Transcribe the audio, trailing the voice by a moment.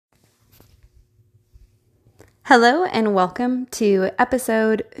Hello and welcome to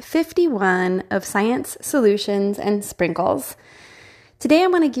episode 51 of Science, Solutions, and Sprinkles. Today I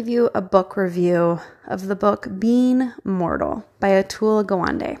want to give you a book review of the book Being Mortal by Atul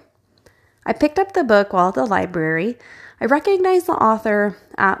Gawande. I picked up the book while at the library. I recognized the author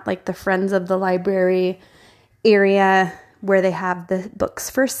at the Friends of the Library area where they have the books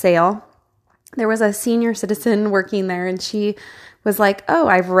for sale. There was a senior citizen working there and she was like, "Oh,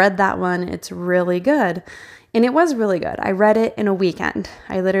 I've read that one. It's really good." And it was really good. I read it in a weekend.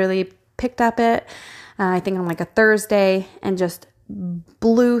 I literally picked up it, I think on a Thursday, and just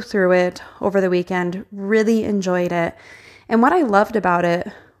blew through it over the weekend. Really enjoyed it. And what I loved about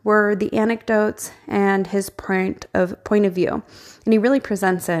it were the anecdotes and his point of view. And he really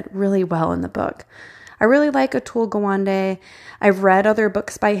presents it really well in the book. I really like Atul Gawande. I've read other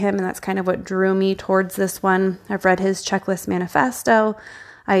books by him, and that's kind of what drew me towards this one. I've read his Checklist Manifesto.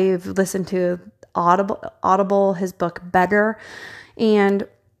 I've listened to Audible, his book Better. And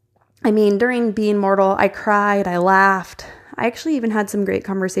during Being Mortal, I cried, I laughed. I actually even had some great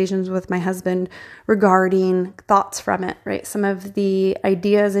conversations with my husband regarding thoughts from it, right? Some of the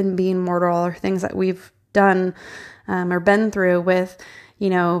ideas in Being Mortal are things that we've done or been through with,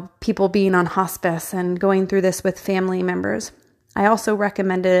 people being on hospice and going through this with family members. I also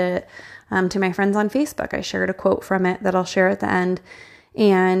recommended it to my friends on Facebook. I shared a quote from it that I'll share at the end.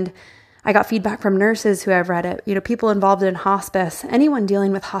 And I got feedback from nurses who have read it, people involved in hospice, anyone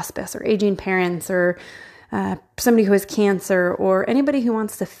dealing with hospice or aging parents or somebody who has cancer or anybody who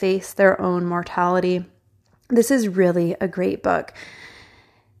wants to face their own mortality. This is really a great book.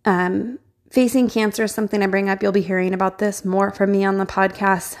 Facing cancer is something I bring up. You'll be hearing about this more from me on the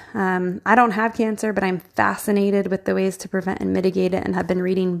podcast. I don't have cancer, but I'm fascinated with the ways to prevent and mitigate it and have been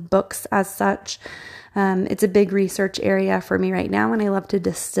reading books as such. It's a big research area for me right now, and I love to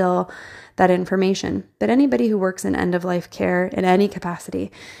distill that information. But anybody who works in end-of-life care in any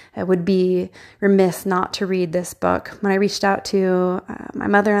capacity would be remiss not to read this book. When I reached out to my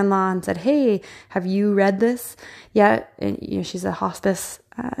mother-in-law and said, "Hey, have you read this yet?" And, she's a hospice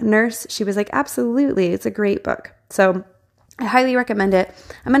nurse. She was like, "Absolutely, it's a great book." So I highly recommend it.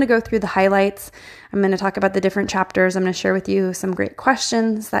 I'm going to go through the highlights. I'm going to talk about the different chapters. I'm going to share with you some great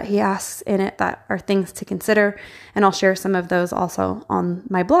questions that he asks in it that are things to consider. And I'll share some of those also on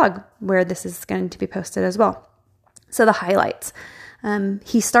my blog where this is going to be posted as well. So the highlights.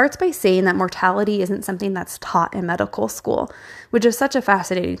 He starts by saying that mortality isn't something that's taught in medical school, which is such a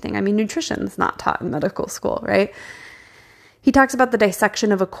fascinating thing. Nutrition's not taught in medical school, right? He talks about the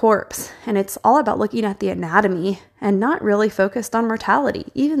dissection of a corpse, and it's all about looking at the anatomy and not really focused on mortality.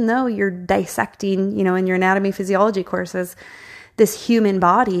 Even though you're dissecting, in your anatomy physiology courses, this human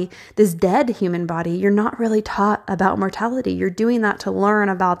body, this dead human body, you're not really taught about mortality. You're doing that to learn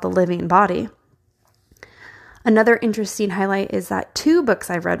about the living body. Another interesting highlight is that 2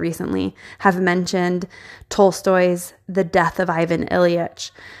 books I've read recently have mentioned Tolstoy's The Death of Ivan Ilyich.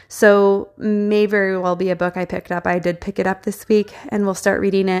 So may very well be a book I picked up. I did pick it up this week and we'll start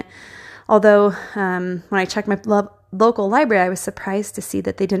reading it. Although when I checked my local library, I was surprised to see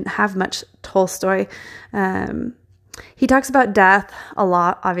that they didn't have much Tolstoy. He talks about death a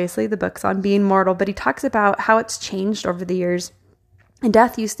lot, obviously, the book's on Being Mortal, but he talks about how it's changed over the years. And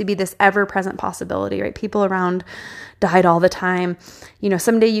death used to be this ever-present possibility, right? People around died all the time.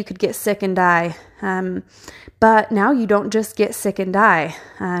 Someday you could get sick and die. But now you don't just get sick and die.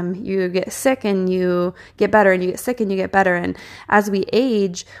 You get sick and you get better, and you get sick and you get better. And as we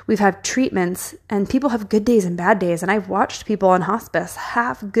age, we've had treatments, and people have good days and bad days. And I've watched people on hospice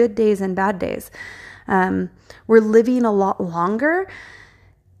have good days and bad days. We're living a lot longer,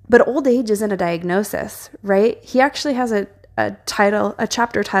 but old age isn't a diagnosis, right? He actually has a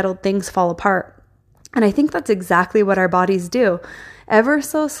chapter titled Things Fall Apart. And I think that's exactly what our bodies do. Ever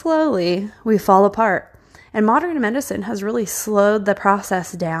so slowly, we fall apart. And modern medicine has really slowed the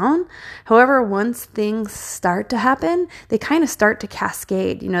process down. However, once things start to happen, they kind of start to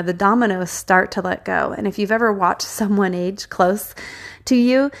cascade. The dominoes start to let go. And if you've ever watched someone age close to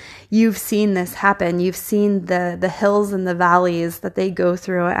you, you've seen this happen. You've seen the hills and the valleys that they go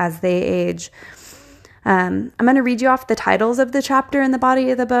through as they age. I'm going to read you off the titles of the chapter in the body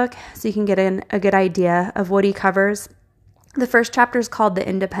of the book so you can get a good idea of what he covers. The first chapter is called The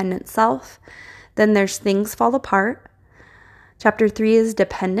Independent Self. Then there's Things Fall Apart. Chapter 3 is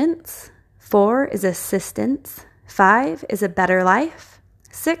Dependence. 4 is Assistance. 5 is A Better Life.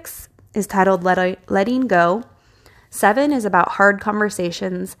 6 is titled Letting Go. 7 is about hard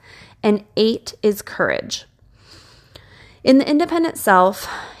conversations. And 8 is Courage. In The Independent Self,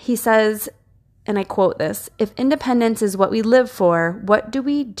 he says, and I quote this, "If independence is what we live for, what do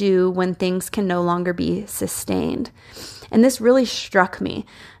we do when things can no longer be sustained?" And this really struck me.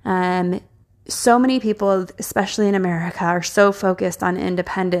 So many people, especially in America, are so focused on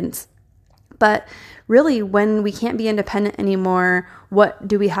independence. But really, when we can't be independent anymore, what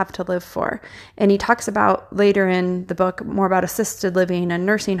do we have to live for? And he talks about later in the book more about assisted living and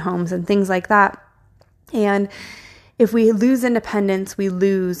nursing homes and things like that. And if we lose independence, we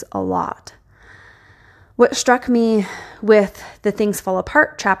lose a lot. What struck me with the Things Fall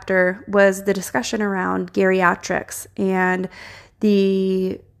Apart chapter was the discussion around geriatrics and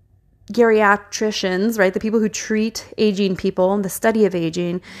the geriatricians, right? The people who treat aging people and the study of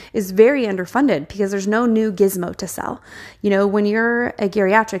aging is very underfunded because there's no new gizmo to sell. When you're a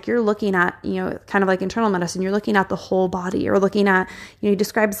geriatric, you're looking at, kind of like internal medicine, you're looking at the whole body. You're looking at, he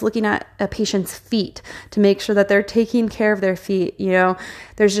describes looking at a patient's feet to make sure that they're taking care of their feet.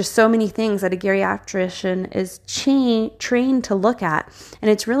 There's just so many things that a geriatrician is trained to look at. And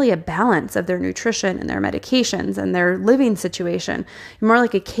it's really a balance of their nutrition and their medications and their living situation. You're more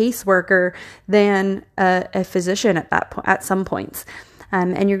like a caseworker than a physician at some points.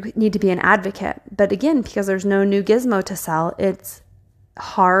 And you need to be an advocate. But again, because there's no new gizmo to sell, it's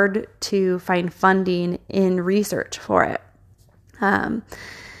hard to find funding in research for it.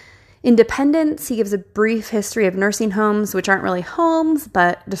 Independence, he gives a brief history of nursing homes, which aren't really homes,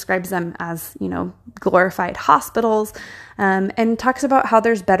 but describes them as, glorified hospitals, and talks about how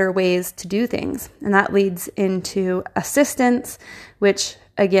there's better ways to do things. And that leads into assistance, which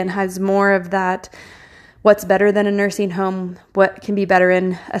again has more of that, what's better than a nursing home, what can be better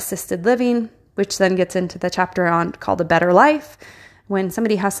in assisted living, which then gets into the chapter called A Better Life. When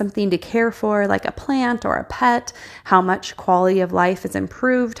somebody has something to care for, like a plant or a pet, how much quality of life is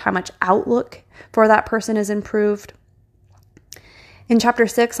improved, how much outlook for that person is improved. In chapter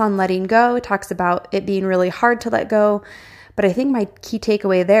 6 on letting go, it talks about it being really hard to let go. But I think my key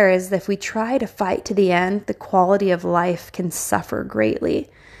takeaway there is that if we try to fight to the end, the quality of life can suffer greatly.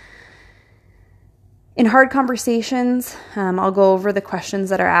 In hard conversations, I'll go over the questions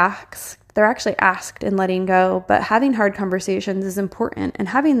that are asked. They're actually asked in letting go, but having hard conversations is important, and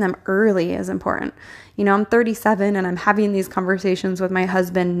having them early is important. I'm 37 and I'm having these conversations with my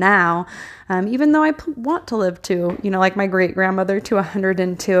husband now, even though I want to live to, like my great grandmother, to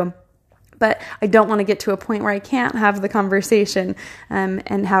 102. But I don't want to get to a point where I can't have the conversation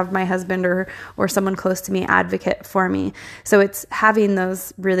and have my husband or someone close to me advocate for me. So it's having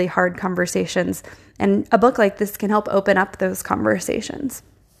those really hard conversations. And a book like this can help open up those conversations.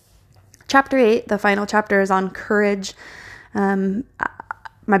 Chapter 8, the final chapter, is on courage.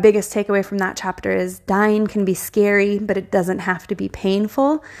 My biggest takeaway from that chapter is dying can be scary, but it doesn't have to be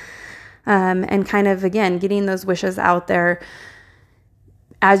painful. And kind of, again, getting those wishes out there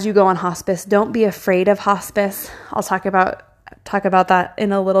as you go on hospice. Don't be afraid of hospice. I'll talk about that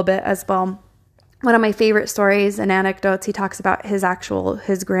in a little bit as well. One of my favorite stories and anecdotes, he talks about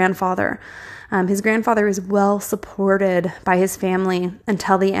his grandfather. His grandfather is well supported by his family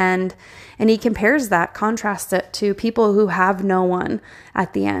until the end. And he contrasts it to people who have no one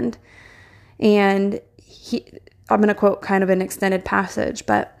at the end. And I'm going to quote kind of an extended passage,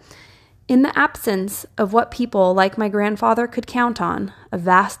 but in the absence of what people like my grandfather could count on, a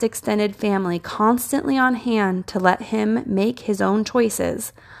vast extended family constantly on hand to let him make his own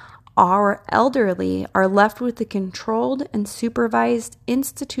choices, our elderly are left with a controlled and supervised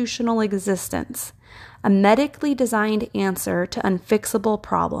institutional existence, a medically designed answer to unfixable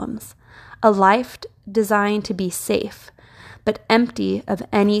problems, a life designed to be safe, but empty of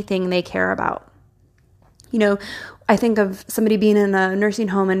anything they care about. I think of somebody being in a nursing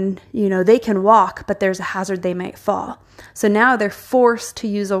home and, they can walk, but there's a hazard they might fall. So now they're forced to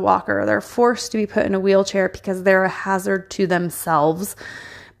use a walker. They're forced to be put in a wheelchair because they're a hazard to themselves.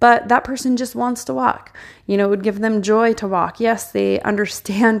 But that person just wants to walk. It would give them joy to walk. Yes, they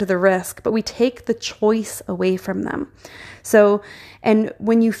understand the risk, but we take the choice away from them. So, and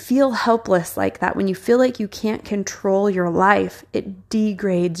when you feel helpless like that, when you feel like you can't control your life, it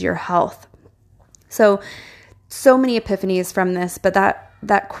degrades your health. So many epiphanies from this, but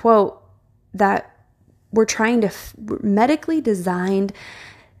that quote, that we're trying to medically designed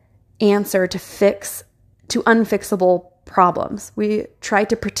answer to unfixable problems. We try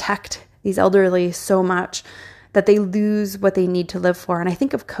to protect these elderly so much that they lose what they need to live for. And I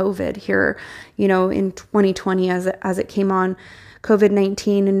think of COVID here, in 2020 as it came on,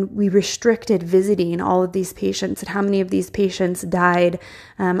 COVID-19, and we restricted visiting all of these patients and how many of these patients died.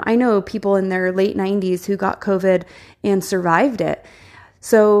 I know people in their late 90s who got COVID and survived it.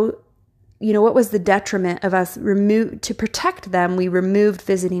 So what was the detriment of us to protect them? We removed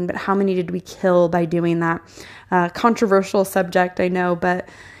visiting, but how many did we kill by doing that? Controversial subject, I know, but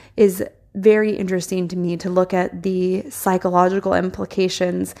is very interesting to me to look at the psychological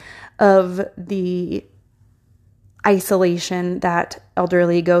implications of the isolation that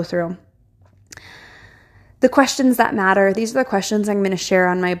elderly go through. The questions that matter, these are the questions I'm going to share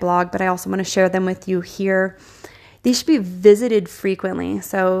on my blog, but I also want to share them with you here. These should be visited frequently.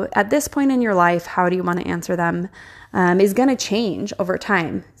 So at this point in your life, how do you want to answer them is going to change over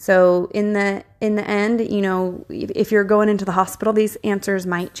time. So in the end, if you're going into the hospital, these answers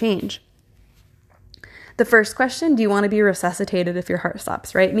might change. The first question, do you want to be resuscitated if your heart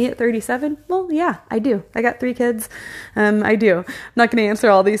stops, right? Me at 37? Well, yeah, I do. I got 3 kids. I do. I'm not going to answer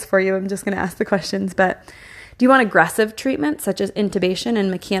all these for you. I'm just going to ask the questions. But do you want aggressive treatment such as intubation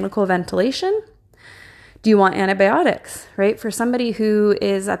and mechanical ventilation? Do you want antibiotics, right? For somebody who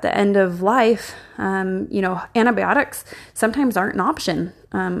is at the end of life, antibiotics sometimes aren't an option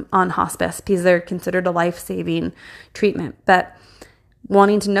on hospice because they're considered a life-saving treatment. But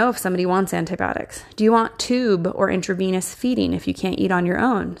wanting to know if somebody wants antibiotics. Do you want tube or intravenous feeding if you can't eat on your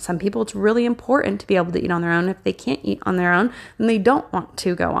own? Some people, it's really important to be able to eat on their own. If they can't eat on their own, then they don't want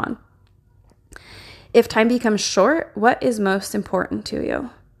to go on. If time becomes short, what is most important to you?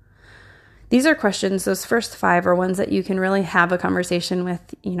 These are questions, those first 5 are ones that you can really have a conversation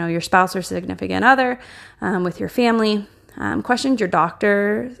with, your spouse or significant other, with your family. Questions your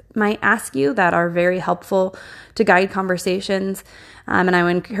doctor might ask you that are very helpful to guide conversations. And I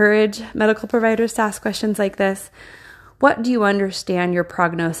would encourage medical providers to ask questions like this. What do you understand your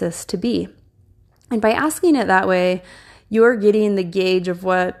prognosis to be? And by asking it that way, you're getting the gauge of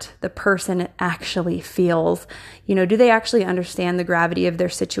what the person actually feels. Do they actually understand the gravity of their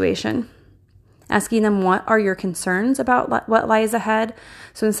situation? Asking them, what are your concerns about what lies ahead?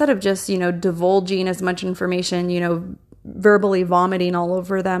 So instead of just, divulging as much information, verbally vomiting all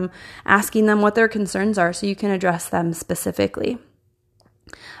over them, asking them what their concerns are so you can address them specifically.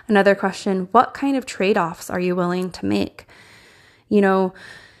 Another question, what kind of trade-offs are you willing to make?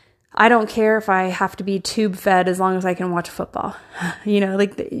 I don't care if I have to be tube fed as long as I can watch football.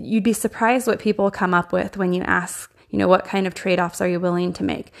 You'd be surprised what people come up with when you ask, what kind of trade-offs are you willing to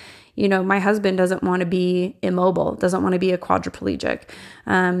make? My husband doesn't want to be immobile, doesn't want to be a quadriplegic.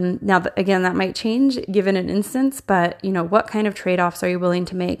 Now, again, that might change given an instance, but, what kind of trade-offs are you willing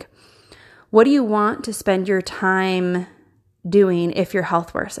to make? What do you want to spend your time doing if your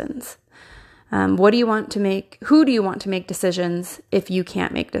health worsens? Who do you want to make decisions if you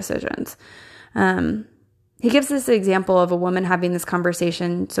can't make decisions? He gives this example of a woman having this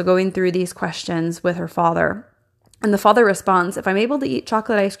conversation, so going through these questions with her father. And the father responds, if I'm able to eat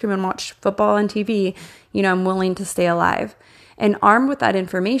chocolate ice cream and watch football on TV, I'm willing to stay alive. And armed with that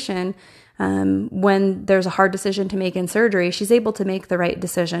information, when there's a hard decision to make in surgery, she's able to make the right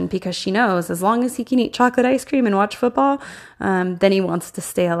decision because she knows as long as he can eat chocolate ice cream and watch football, then he wants to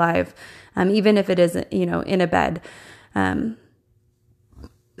stay alive, even if it isn't, in a bed.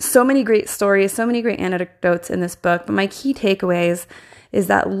 So many great stories, so many great anecdotes in this book, but my key takeaways is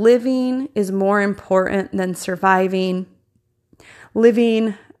that living is more important than surviving.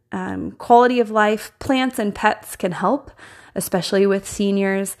 Living, quality of life, plants and pets can help, especially with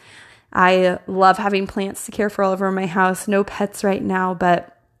seniors. I love having plants to care for all over my house. No pets right now,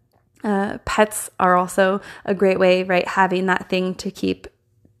 but pets are also a great way, right? Having that thing to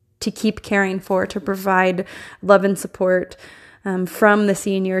keep caring for, to provide love and support from the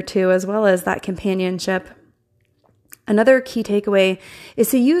senior too, as well as that companionship. Another key takeaway is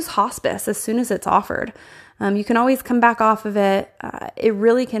to use hospice as soon as it's offered. You can always come back off of it. It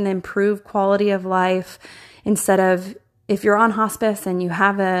really can improve quality of life instead of, if you're on hospice and you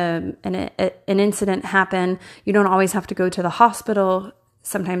have an incident happen, you don't always have to go to the hospital.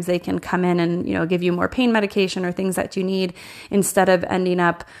 Sometimes they can come in and, give you more pain medication or things that you need instead of ending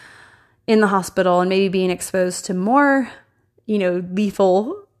up in the hospital and maybe being exposed to more,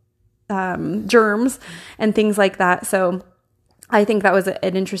 lethal germs and things like that. So I think that was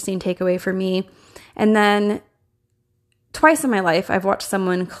an interesting takeaway for me. And then twice in my life, I've watched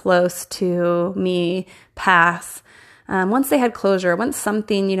someone close to me pass. Once they had closure, once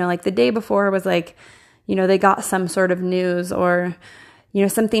something, like the day before was like, they got some sort of news or,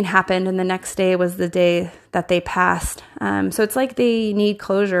 something happened and the next day was the day that they passed. So it's like they need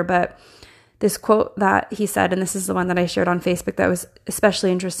closure, but this quote that he said, and this is the one that I shared on Facebook that was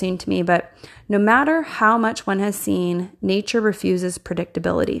especially interesting to me, but no matter how much one has seen, nature refuses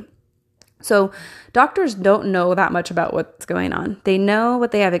predictability. So doctors don't know that much about what's going on. They know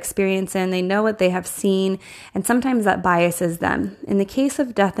what they have experience in, they know what they have seen, and sometimes that biases them. In the case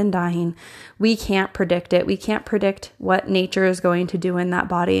of death and dying, we can't predict it. We can't predict what nature is going to do in that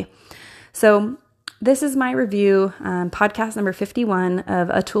body. So this is my review, podcast number 51 of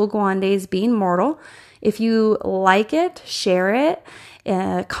Atul Gawande's Being Mortal. If you like it, share it.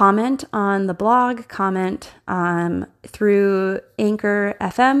 Comment on the blog, comment through Anchor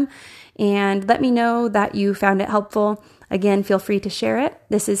FM, and let me know that you found it helpful. Again, feel free to share it.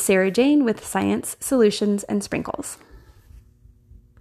 This is Sarah Jane with Science Solutions and Sprinkles.